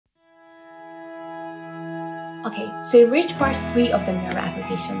Okay, so you reached part 3 of the Minerva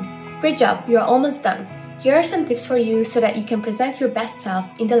application. Great job, you're almost done. Here are some tips for you so that you can present your best self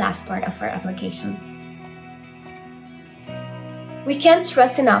in the last part of our application. We can't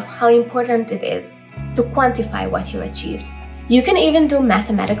stress enough how important it is to quantify what you achieved. You can even do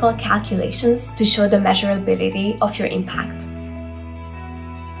mathematical calculations to show the measurability of your impact.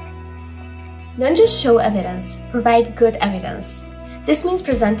 Don't just show evidence, provide good evidence. This means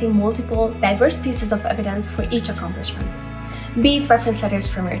presenting multiple, diverse pieces of evidence for each accomplishment. Be it reference letters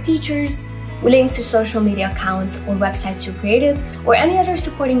from your teachers, links to social media accounts or websites you created, or any other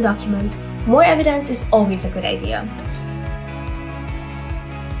supporting document, more evidence is always a good idea.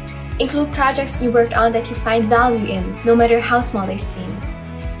 Include projects you worked on that you find value in, no matter how small they seem.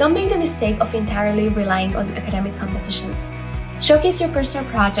 Don't make the mistake of entirely relying on academic competitions. Showcase your personal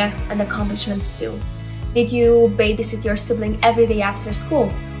projects and accomplishments too. Did you babysit your sibling every day after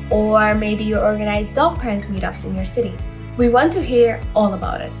school? Or maybe you organize dog parent meetups in your city? We want to hear all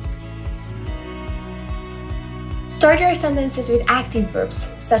about it. Start your sentences with active verbs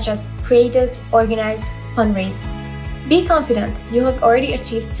such as created, organized, fundraised. Be confident, you have already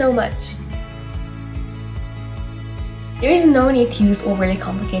achieved so much. There is no need to use overly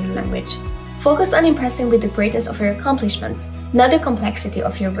complicated language. Focus on impressing with the greatness of your accomplishments, not the complexity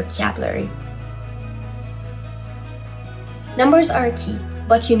of your vocabulary. Numbers are key,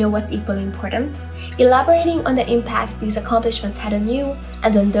 but you know what's equally important? Elaborating on the impact these accomplishments had on you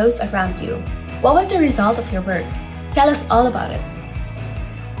and on those around you. What was the result of your work? Tell us all about it.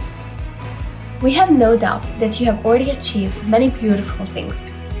 We have no doubt that you have already achieved many beautiful things.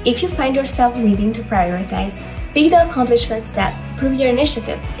 If you find yourself needing to prioritize, pick the accomplishments that prove your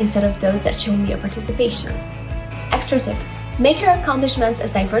initiative instead of those that show mere participation. Extra tip: make your accomplishments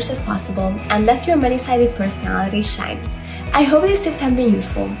as diverse as possible and let your many-sided personality shine. I hope these tips have been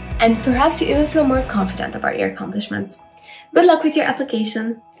useful, and perhaps you even feel more confident about your accomplishments. Good luck with your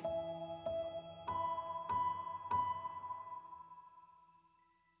application!